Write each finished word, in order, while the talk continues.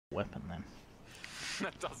weapon then.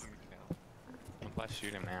 That doesn't count. If I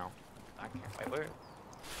shoot him now, I can't. Wait, where?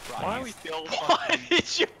 Right, Why are we still? Why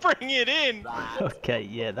did you bring it in? Okay,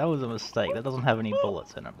 yeah, that was a mistake. That doesn't have any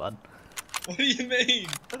bullets in it, bud. What do you mean?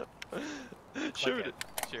 Shoot it.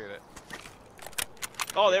 Shoot it.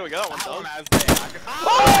 Oh, there we go. That one That one does. has there.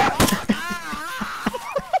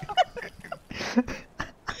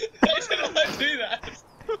 Why did I do that?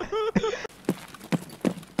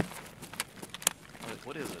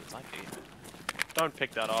 What is it? It's IP. Don't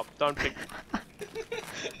pick that up. Don't pick.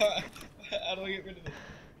 Alright, how do I get rid of it?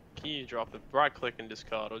 Can you drop it? Right click and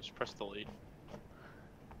discard, or just press delete.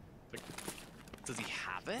 Does he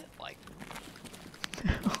have it? Like,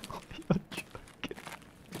 You're joking.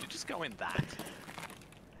 did you just go in that?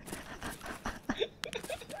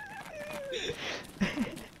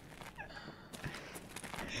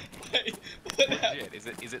 Wait, what happened?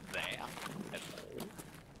 Legit, is it there at all?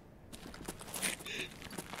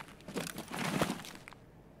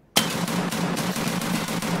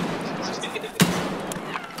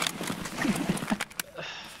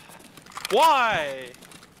 Why?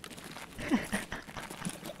 I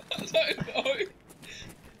don't know.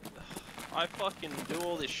 I fucking do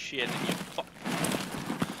all this shit and you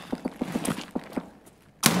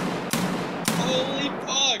Holy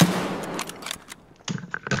fuck!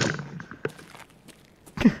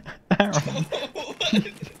 Aaron, What?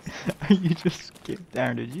 you just skipped.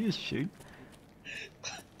 Aaron, did you just shoot?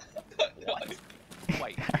 What?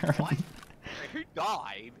 Wait, Aaron. what? Wait, who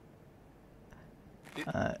died?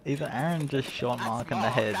 Either Aaron just shot That's Mark in the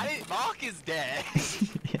head. That is, Mark is dead.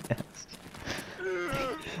 Yes.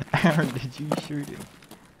 Aaron, did you shoot him?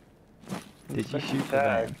 Did you shoot the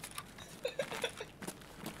man?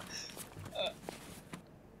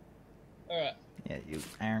 Alright. Yeah,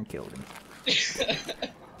 Aaron killed him.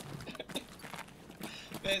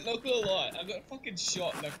 Man, not gonna lie, I got fucking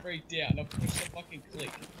shot and I freaked out and I pushed the fucking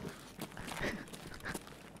click.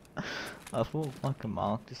 I thought fucking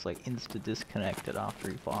Mark just like insta-disconnected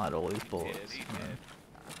after he fired all his bullets. He Yeah. did.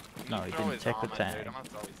 No, he Throw didn't his check the armor, tag. Dude, I'm gonna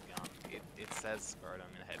throw his gun. It says scrotum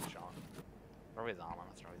in headshot. Throw his arm, I'm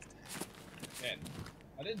gonna throw his tag. Man,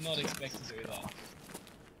 I did not expect to do that.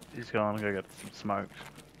 He's going to go get some smokes.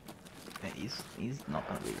 Yeah, he's not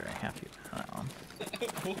gonna be very happy about that one.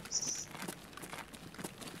 Whoops.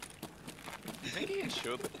 You think he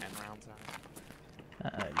insured the 10 rounds out?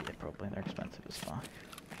 Yeah, probably. They're expensive as fuck.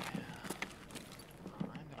 I'm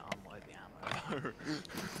gonna unload the ammo.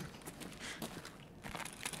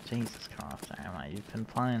 Jesus Christ, Aaron, mate, you've been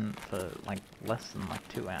playing for like less than like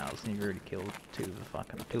 2 hours and you've already killed two of the five,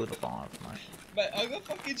 mate. Mate, I got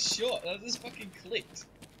fucking shot and I just fucking clicked.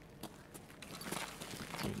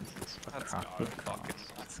 Jesus Let's fucking go, fucking,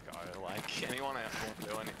 let's go. Like, anyone else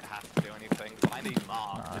want to do have to do anything? I need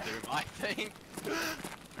Mark to do my thing.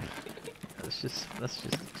 Let's just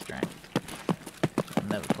extract. I'll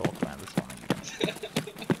never talk about this one again.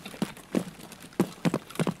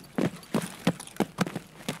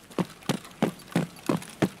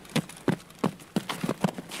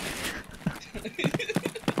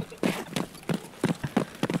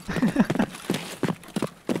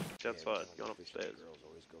 That's fine. Going upstairs.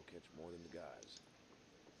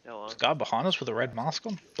 Hello. This guy behind us with a red mask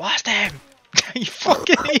on? Blast him! You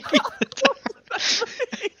fucking idiot!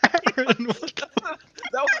 Aaron, what the...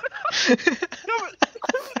 Oh shit!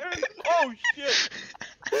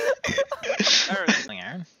 Aaron.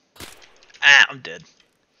 Aaron? Ah, I'm dead.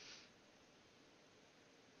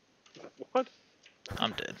 What?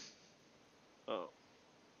 I'm dead. Oh.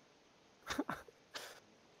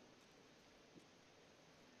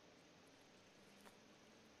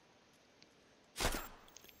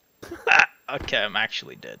 Ah, okay, I'm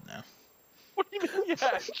actually dead now. What do you mean?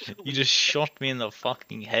 Yeah. You just shot me in the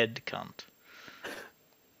fucking head, cunt.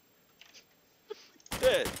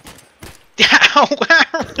 Dead. Ow,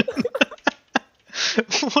 Aaron!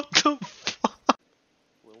 What the fuck?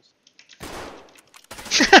 Wills.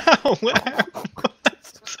 Ow, Aaron!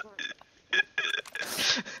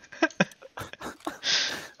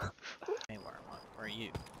 Hey, where am I? Where are you?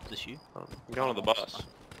 Is this you? I'm going to the bus.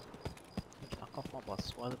 Fuck off my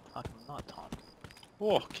bus. Why is it fucking night time?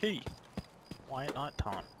 Oh, key. Why at night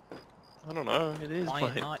time? I don't know. It is. Why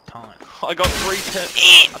at mate. night time? I got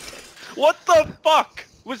 310. What the fuck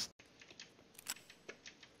was?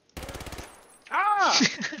 Ah!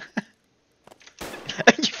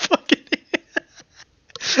 You fucking idiot.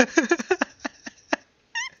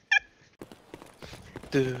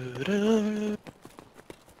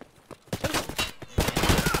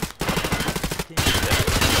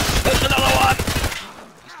 There's another one.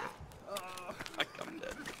 I'm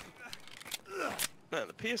dead. Man,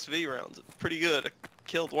 the PSV rounds are pretty good.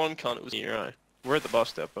 killed one cunt, it was Nero. We're at the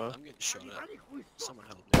bus depot. I'm getting shot at. Someone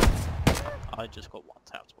help me. I just got one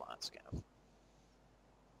tapped by that scav.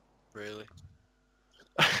 Really?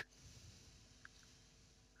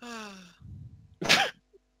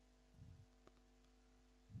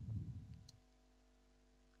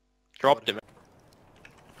 Dropped him.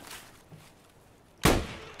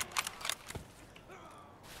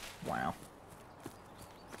 Wow.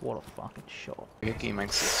 What a fucking shot. He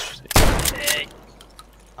makes this.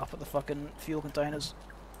 Up at the fucking fuel containers.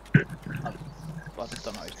 I don't know, he's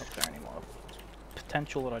not there anymore.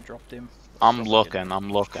 Potential that I dropped him. I'm looking,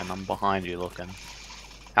 I'm behind you looking.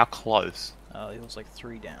 How close? He was like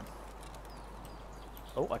 3 down.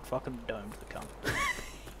 Oh, I fucking domed the cunt.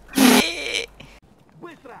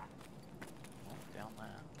 Down there.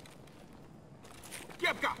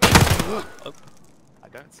 Oh. I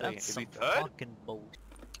don't see That's it. some Is he third? fucking bull.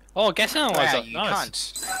 Oh, guess analyzer. you Nice.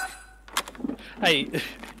 cunts. Hey.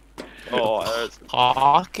 Oh,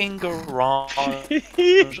 Parking garage.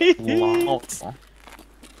 Lots.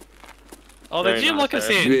 Oh, Very did you nice, lock us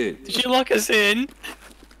Eric. in? Did you lock us in?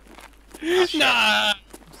 Nah.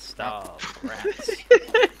 Stop, rats.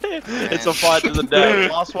 it's a fight to the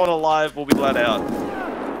death. Last one alive will be let out.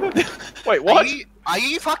 Wait, what? Are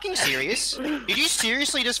you fucking serious? Did you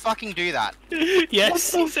seriously just fucking do that?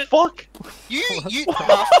 Yes. What the fuck?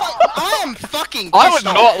 I am fucking I would pissed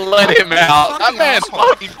off. not let him out. That Fucking man's asshole.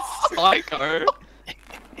 fucking psycho.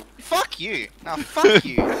 Fuck you. No, fuck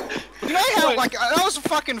you. You know how, like, that was a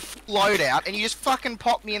fucking loadout, and you just fucking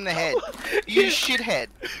popped me in the head. You shithead.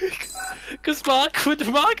 Because Marcus No,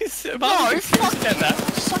 fuck you. said that.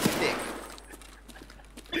 Suck a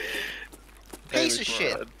dick. Piece of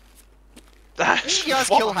shit. Did you guys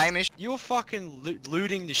kill Hamish? You're fucking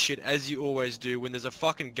looting the shit as you always do when there's a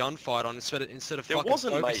fucking gunfight on instead of There fucking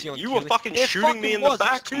wasn't, mate. focusing on You were killing. fucking There shooting me fucking in the was. It was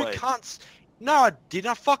back, two mate. cunts. No, I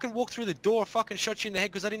didn't. I fucking walked through the door. I fucking shot you in the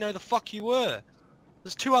head because I didn't know who the fuck you were.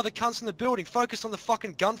 There's 2 other cunts in the building. Focus on the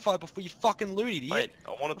fucking gunfight before you fucking loot, idiot. Mate,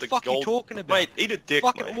 I wanted What the the fuck gold. you talking about? Mate, eat a dick,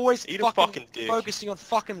 fucking mate. always Eat a fucking dick. focusing on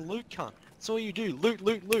fucking loot, cunt. That's all you do. Loot,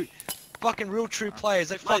 loot, loot. Fucking real true players.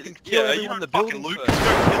 They fucking Mate, kill yeah, you everyone in the don't fucking building loot first. 'cause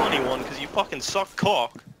you don't kill anyone because you fucking suck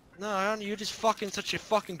cock. No, you're just fucking such a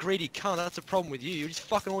fucking greedy cunt. That's a problem with you. You just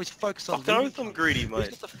fucking always focus on Fucking looting. oath I'm cunt. greedy, Who's mate.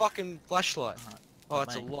 got the fucking flashlight? Oh,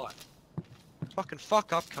 it's a mate. light. Fucking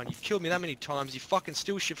fuck up, cunt. You've killed me that many times. You fucking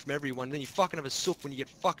steal shit from everyone. Then you fucking have a sook when you get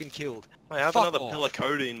fucking killed. Mate, have Fuck another off. pill of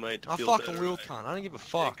codeine, mate. To I feel fucking better, will, mate. cunt. I don't give a Yeah,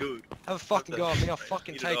 fuck. good. Have a fucking go at me. I'll Mate,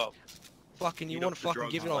 fucking eat it take. up. Fucking, you Eat want up to the fucking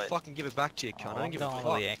drugs, give it, I'll mate. fucking give it back to you, cunt. I don't give a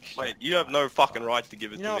fuck. Mate, you have no fucking right to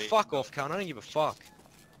give it You to know, me. fuck off, cunt. I don't give a fuck.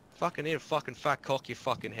 Fucking eat a fucking fat cock, you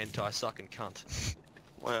fucking hentai sucking cunt.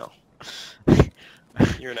 Wow.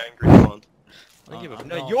 You're an angry cunt. I don't give a I'm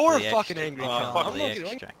no. not you're a the fucking extra- angry Oh, cunt. fuck I'm the not giving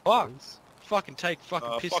a extract, fuck. please. Fucking take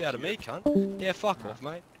fucking piss fuck out of you. me, cunt. Yeah, fuck off,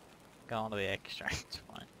 mate. Go on to the extract, it's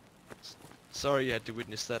fine. Sorry you had to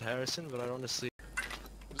witness that, Harrison, but I honestly.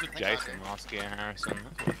 Was it Jason last year, Harrison?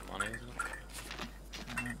 That's a lot of money, isn't it?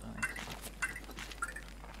 I don't think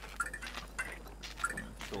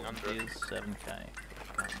so. Golden is 7k.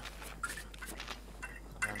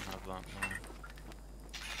 I don't have that, no.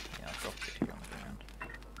 Yeah, I dropped it here on the ground.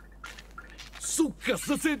 Сука,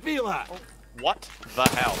 зацепила! What the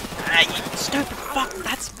hell? Hey, you stupid fuck,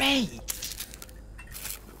 that's me!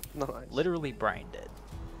 Nice. Literally brain dead.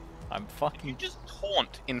 I'm You fucking... just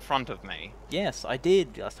taunt in front of me. Yes, I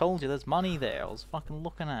did. I told you there's money there. I was fucking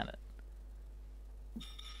looking at it.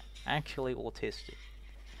 Actually autistic.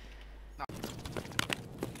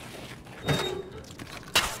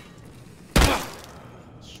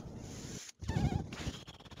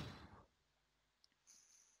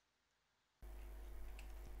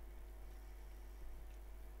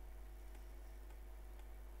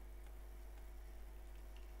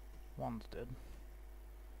 One's dead.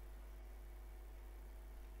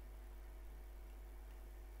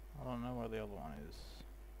 I don't know where the other one is.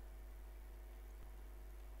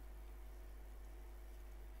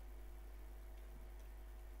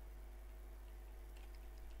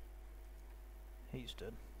 He's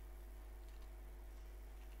dead.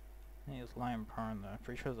 He is laying prone though.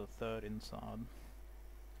 Pretty sure there's a third inside.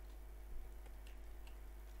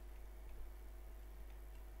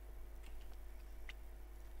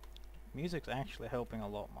 Music's actually helping a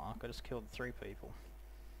lot, Mark. I just killed 3 people.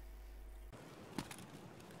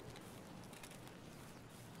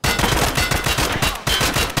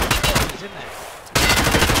 He's in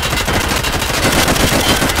there.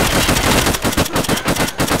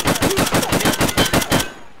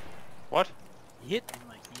 What? You hit me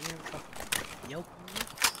like you fucking yelp.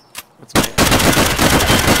 What's me?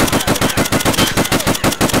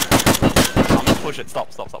 I'm gonna push it, stop.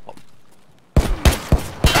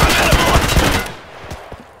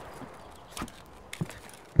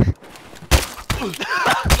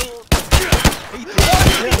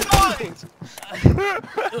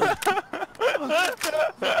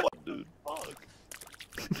 Dude, fuck.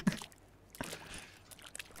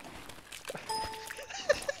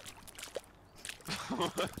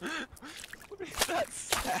 What is that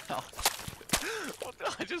sound? What did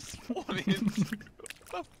I just spawn into?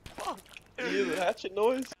 What the fuck? You hear the hatchet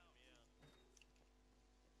noise?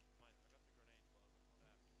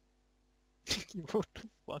 What the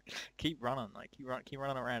fuck? Keep running, like keep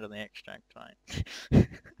running around in the extract, mate.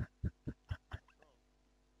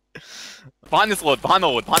 Behind this lord, behind the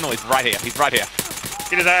lord, he's right here, he's right here.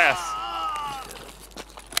 Get his ass!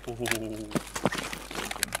 Ooh.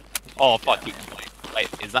 Oh fuck, wait,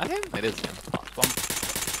 is that him? It is him. Fuck.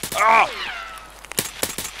 Ah!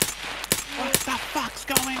 What the fuck's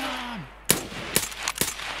going on?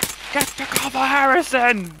 Get to cover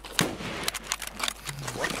Harrison!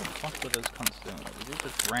 What the fuck were those cunts doing? They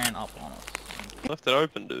just ran up on us. Left it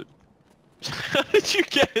open, dude. How did you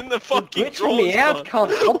get in the fucking Glitching drawers, me out, cunt?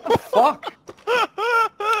 cunt. What the fuck?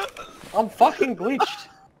 I'm fucking glitched.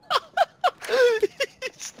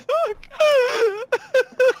 He's stuck.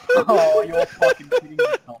 Oh, you're fucking kidding me,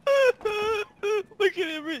 cunt. Look at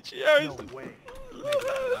him, Richie Harrison. No way.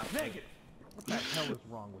 Negative. What the hell is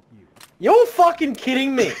wrong with you? You're fucking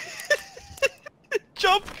kidding me.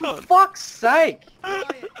 Jump, For cunt. fuck's sake.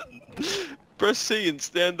 Press C and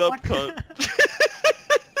stand up, cunt.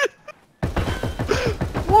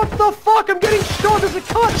 What the fuck? I'm getting shot as a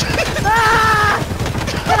cunt.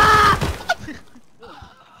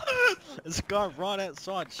 There's a guy right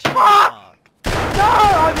outside. Fuck! No,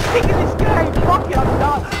 I'm sick of this game. Fuck it, I'm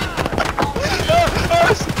done.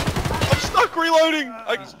 I'm stuck reloading.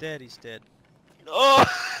 He's dead, he's dead. Oh.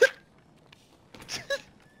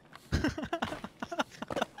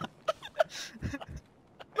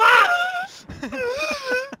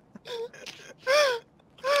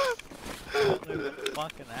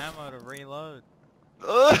 Fucking ammo to reload.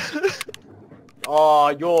 Oh,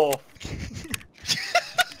 you're...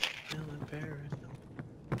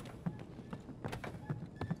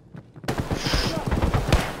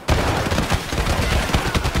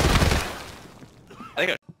 I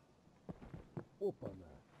think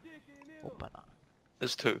Open up.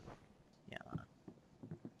 there's two. Yeah,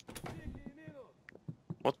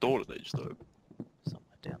 What door did they just open?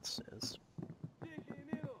 somewhere downstairs.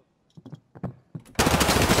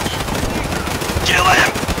 Kill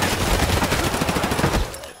him!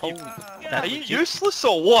 Holy, Are you useless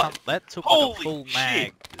or what? That took like Holy a full shit.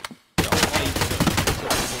 mag. The only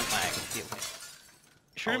took a full mag to kill him.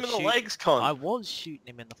 Shoot him in Oh, the shoot. legs, cunt. I was shooting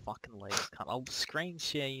him in the fucking legs, cunt. I'll screen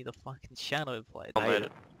share you the fucking shadow play. I made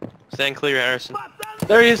it. Stand clear, Harrison.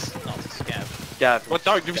 There he is. Not a scav. Gav. What?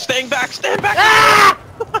 Don't. You're staying back. Stand back. Ah!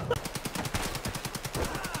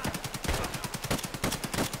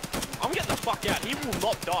 I'm getting the fuck out. He will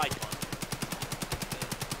not die, cunt.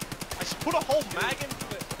 I just put a whole mag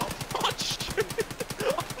into it. I'm not shooting.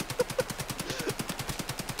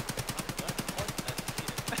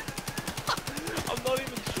 I'm not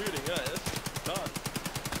even shooting. Yeah, that's done.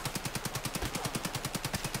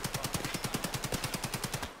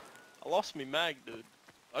 I lost me mag, dude.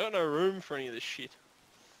 I got no room for any of this shit.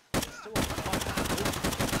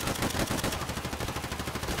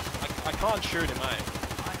 I can't shoot him, eh?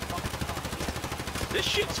 This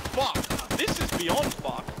shit's fucked. This is beyond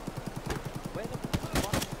fucked.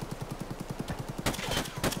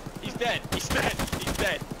 He's dead. He's dead. He's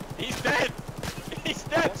dead. He's dead. He's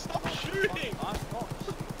dead. Stop shooting.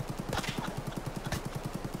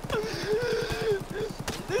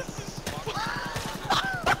 This is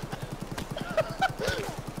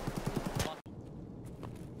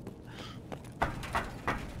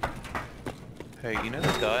Hey, you know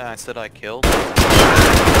the guy I said I killed?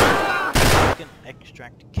 Fucking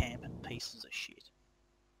extract camping pieces of shit.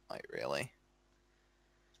 Like, really?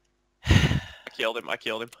 I killed him. I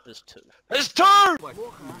killed him. There's two. There's two!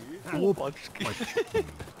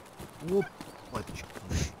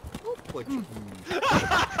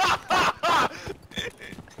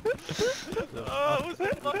 Oh, was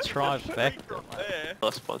that not Trifecta, mate. there?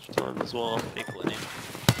 Last bunch of times as well. People in him.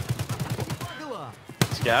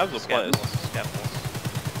 Scavs or players?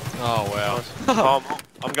 Oh wow.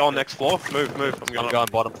 I'm going next floor. Move, move. I'm going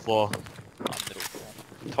bottom floor. Middle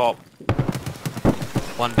floor. top.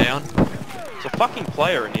 One down. There's a fucking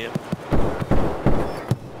player in here.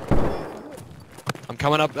 I'm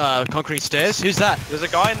coming up concrete stairs. Who's that? There's a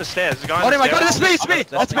guy in the stairs. There's a guy Oh in the my god, stairs. that's me,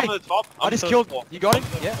 it's me! That's I'm me! on the top. I I'm just third killed. floor. You got him?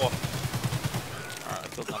 Third Yeah. floor. Alright, I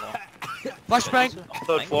killed another one. Flashbang!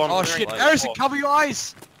 Third floor. I'm Oh clearing shit, third Harrison, floor. cover your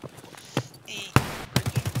eyes!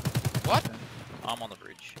 What? I'm on the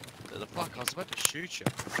bridge. The fuck, I was about to shoot you.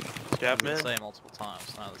 Jab I've been man. saying multiple times.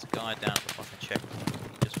 No, there's a guy down at the fucking checkpoint. He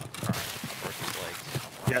just went prone. I broke his legs.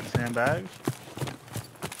 You got sandbags?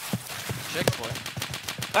 Checkpoint.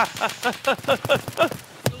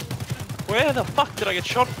 Where the fuck did I get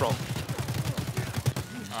shot from?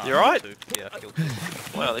 Oh, You alright? Yeah, I killed two.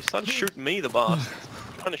 Wow, they started shooting me, the bastards.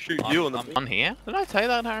 Trying to shoot you in the... I'm on here. Did I tell you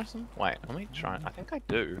that, Harrison? Wait, let me try. I think I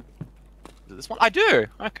do. Is it this one? I do!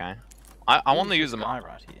 Okay. I want to use the guy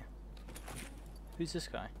right here. Who's this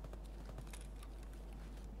guy?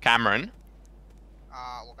 Cameron.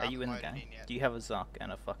 Look, I Are you in the haven't loaded game? yet. Do you have a Zuck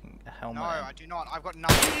and a fucking helmet? No, I do not. I've got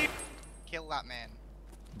nothing. Kill that man.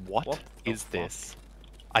 What is this?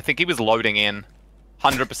 I think he was loading in.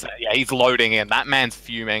 100%. Yeah, he's loading in. That man's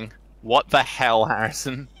fuming. What the hell,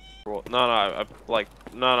 Harrison? No, I like,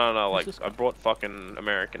 this I brought fucking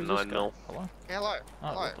American Who's this 9mm. guy? Hello? Okay, hello. Oh,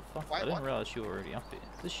 Hello. what the fuck? Wait, I didn't what? realise you were already up here.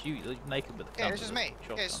 Is this you? You're naked with a gun. Yeah, this is me.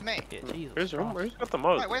 Yeah, this is me. Yeah, Jesus Who's Christ. got the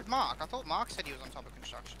most? Wait, where's Mark? I thought Mark said he was on top of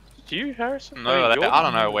construction. Do you, Harrison? No, I mean, I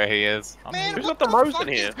don't know where he is. I'm Man, here. Who's what got the the most fuck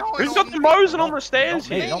in here? is going Who's got on the here? most on the stairs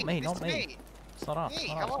Not me, here? not me, This not is me. It's not us, Me, it's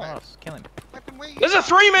not us, it's hello. not us. Kill him. Weapon, where you There's a at?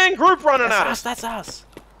 3-man group running That's at us, us! that's us!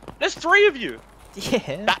 There's 3 of you!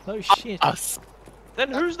 Yeah, That- no shit. Us. Then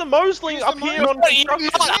who's the mostling Who's up the here on most- construction?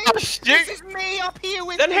 Not us, This dude. is me up here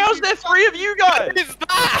with Then you, how's you there 3 of you guys? What is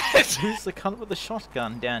that? Who's the cunt with the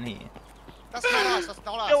shotgun down here? That's not us, that's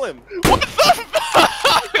not us. Kill him! What the fuck?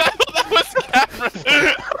 I thought that was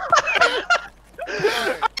Cameron.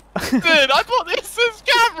 Dude, I thought this was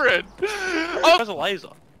Cameron. Oh, There's a laser.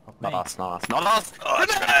 not us, not us, not us.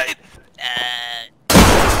 Grenade! Do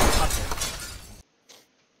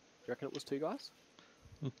you reckon it was 2 guys?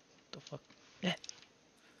 The fuck? Yeah.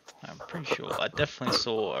 I'm pretty sure. I definitely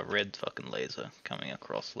saw a red fucking laser coming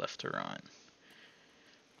across left to right.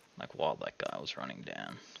 Like while that guy was running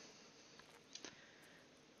down.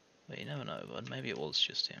 But you never know, bud. Maybe it was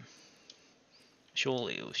just him.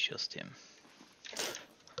 Surely it was just him.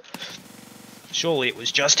 Surely it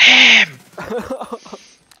was just him!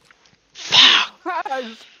 Fuck!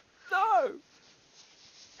 No!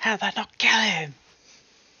 How did I not kill him?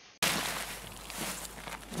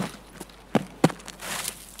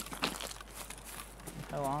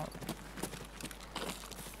 Hello?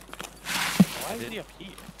 Why is he up here?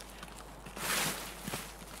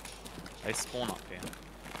 They spawn up here.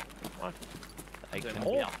 What? They They're can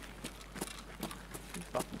more? be up. You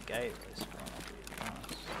fucking gay this one.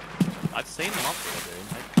 Nice. I've seen them up there,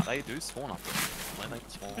 dude. They do spawn up there. When they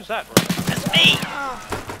spawn. Who's that? That's me!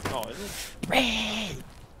 Oh, is it? Red!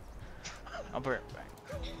 I'll be right back.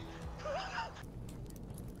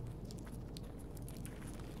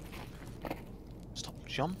 Stop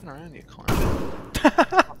jumping around, you cunt.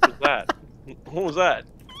 What was that? What was that?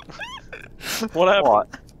 What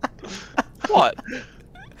happened? What?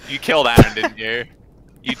 You killed Aaron, didn't you?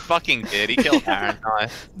 You fucking did. He killed Aaron.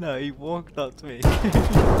 Nice. No, he walked up to me,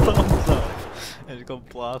 thumbs up, and he got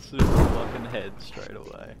blasted in the fucking head straight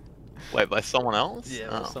away. Wait, by someone else? Yeah,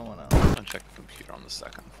 Oh. it was someone else. I'm gonna check the computer on the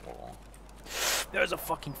second floor. There's a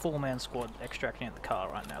fucking 4-man squad extracting out the car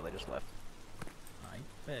right now, they just left. I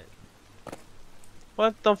bet.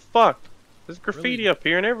 What the fuck? There's graffiti up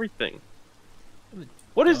here and everything.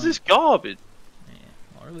 What is this garbage?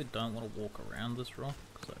 Yeah, I really don't want to walk around this rock,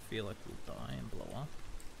 because I feel like we'll die and blow up.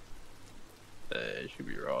 It should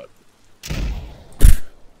be right.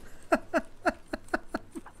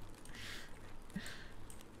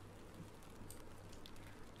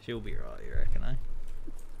 She'll be right, you reckon,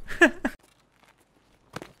 eh?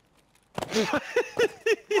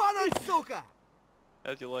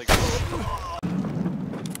 How's your leg? Oh,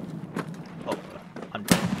 I'm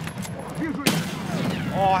dead.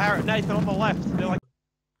 Oh, Harry, Nathan on the left. They're like.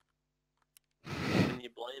 Can you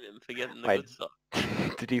blame him for getting the Wait. good stuff?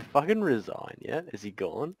 Did he fucking resign yet? Is he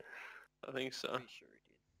gone? I think so.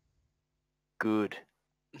 Good.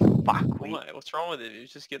 Fuck, Why? What's wrong with him? He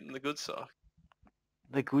was just getting the good stuff.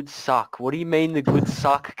 the good suck. What do you mean the good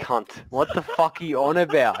suck, cunt? What the fuck are you on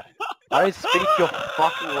about? I don't speak your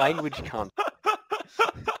fucking language, cunt.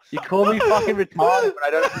 You call me fucking retarded, but I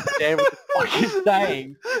don't understand what the fuck you're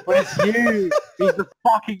saying. But it's you. He's the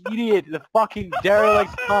fucking idiot, the fucking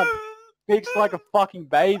derelict cunt. Speaks like a fucking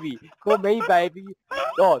baby. Call me baby.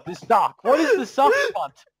 Oh, the suck. What is the suck,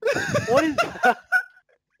 cunt? What is that?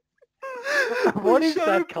 What is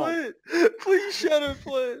that, cunt? Please shadow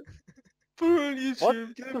play it. Put it on YouTube. What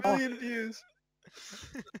Get the a million views.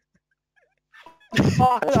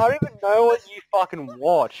 Fuck, I don't even know what you fucking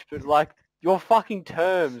watch, but like, your fucking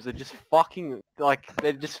terms are just fucking, like,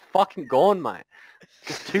 they're just fucking gone, mate.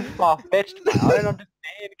 Just too far-fetched, mate. I don't understand,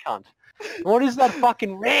 cunt. What is that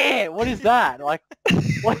fucking rare? What is that? Like,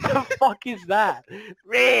 what the fuck is that?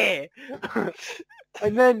 Rare.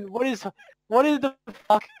 And then what is the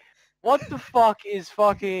fuck? What the fuck is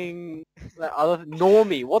fucking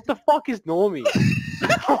normie? What the fuck is normie?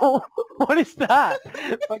 What is that?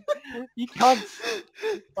 Like, you can't.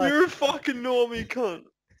 Like, You're a fucking normie cunt.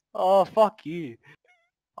 oh fuck you.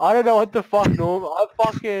 I don't know what the fuck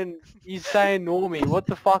you saying normie. What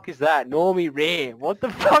the fuck is that? Normie rare. What the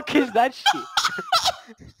fuck is that shit?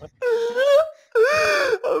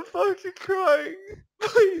 I'm fucking crying.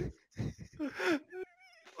 Please.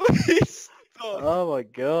 Please stop. Oh my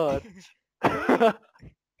god.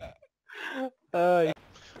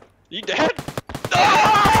 You dead?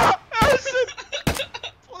 Ah! Harrison!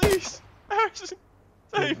 Please! Harrison!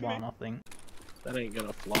 Save me! Nothing. That ain't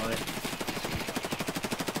gonna fly.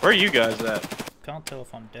 Where are you guys at? Can't tell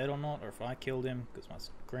if I'm dead or not, or if I killed him, because my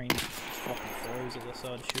screen just fucking froze as I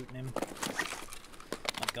started shooting him.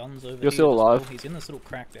 My gun's over here. You're still alive? He's in this little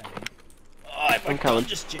crack down here. Oh, my gun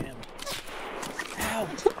just jammed. Ow!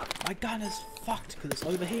 My gun is fucked because it's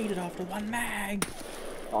overheated after one mag.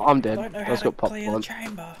 Oh, I'm dead. I don't know I how just to got popped clear the once.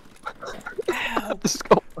 chamber. Ow!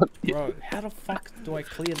 Bro, how the fuck do I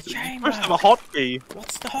clear the chamber? You're supposed to have a hotkey.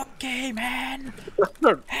 What's the hotkey, man? I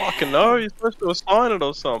don't fucking know. You're supposed to assign it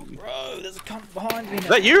or something. Bro, there's a cunt behind me now. Is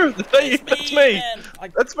that you? Is that you? That's me. Man.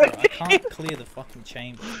 That's me. Bro, I can't clear the fucking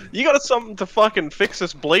chamber. You got something to fucking fix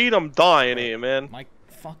this bleed? I'm dying here, man. My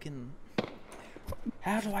fucking...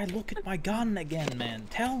 How do I look at my gun again, man?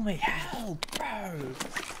 Tell me how, bro.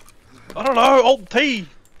 I don't know. Alt T.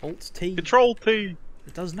 Alt T. Control T.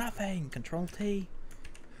 It does nothing. Control T.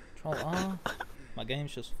 Control R. My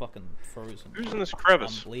game's just fucking frozen. Who's in this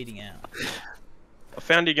crevice? I'm bleeding out. I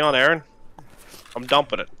found your gun, Aaron. I'm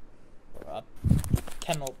dumping it. I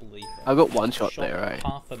cannot believe it. I got one shot Shot there, right?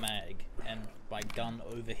 half a mag, and my gun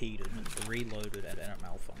overheated, reloaded, and it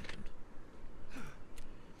malfunctioned.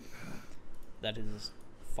 That is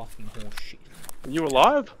fucking horseshit. Are you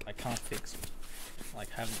alive? I can't fix it. Like,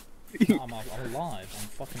 I'm alive. I'm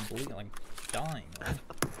fucking bleeding. Like, dying. Like,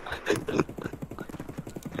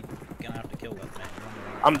 gonna have to kill that man.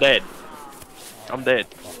 I'm dead. I'm dead.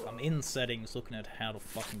 Fuck. I'm in settings looking at how to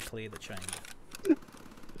fucking clear the chamber.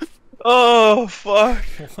 Oh, fuck.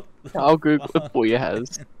 I'll Google it for you,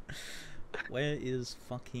 Has. Where is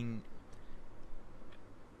fucking...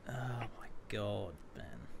 Oh my god, man.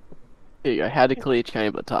 Here you go, how to clear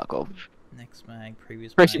chamber, Tarkov. Next mag,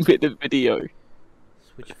 previous Fresh mag. bit of video.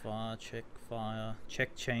 Switch fire,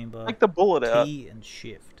 check chamber. Take the bullet out. T and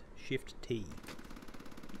shift. Shift T.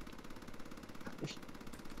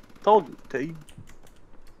 Told you, T.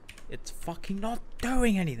 It's fucking not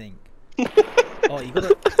doing anything. Oh, you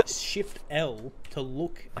gotta shift L to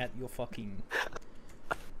look at your fucking...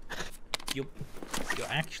 You're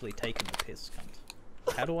actually taking a piss,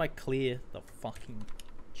 cunt. How do I clear the fucking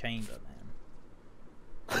chamber,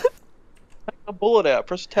 man? Take the bullet out.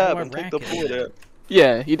 Press tab I and take rack the it? bullet out.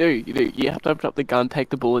 Yeah, you do. You have to open up the gun, take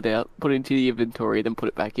the bullet out, put it into the inventory, then put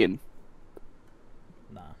it back in.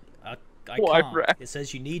 Nah, I Why can't. rack? It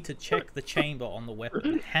says you need to check the chamber on the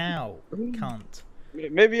weapon. How, cunt?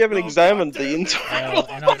 Maybe you haven't examined the inside.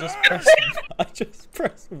 And I just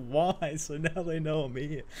press Y, so now they know I'm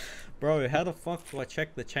here. Bro, how the fuck do I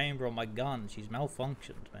check the chamber on my gun? She's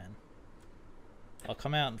malfunctioned, man. I'll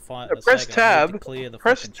come out and fight in a Press second. I need to tab. clear the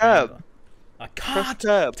Press fucking tab. chamber. I Press can't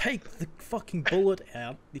tab. take the fucking bullet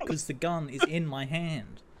out because the gun is in my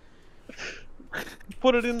hand.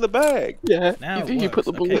 Put it in the bag. Yeah, Now you put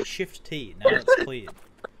the bullet. Okay, Shift T. Now it's cleared.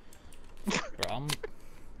 Bro,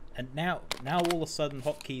 and now all of a sudden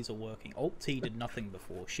hotkeys are working. Alt T did nothing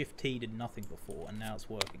before. Shift T did nothing before, and now it's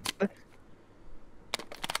working.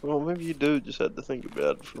 Well, maybe you do just had to think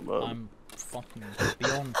about it for a moment. I'm fucking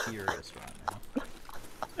beyond furious right now.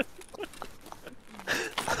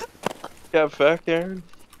 Got fact, Aaron?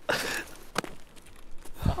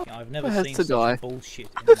 Fucking, I've never Has seen to such die. bullshit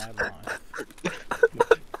in my life.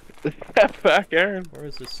 Got fact, Aaron? Where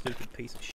is this stupid piece of shit?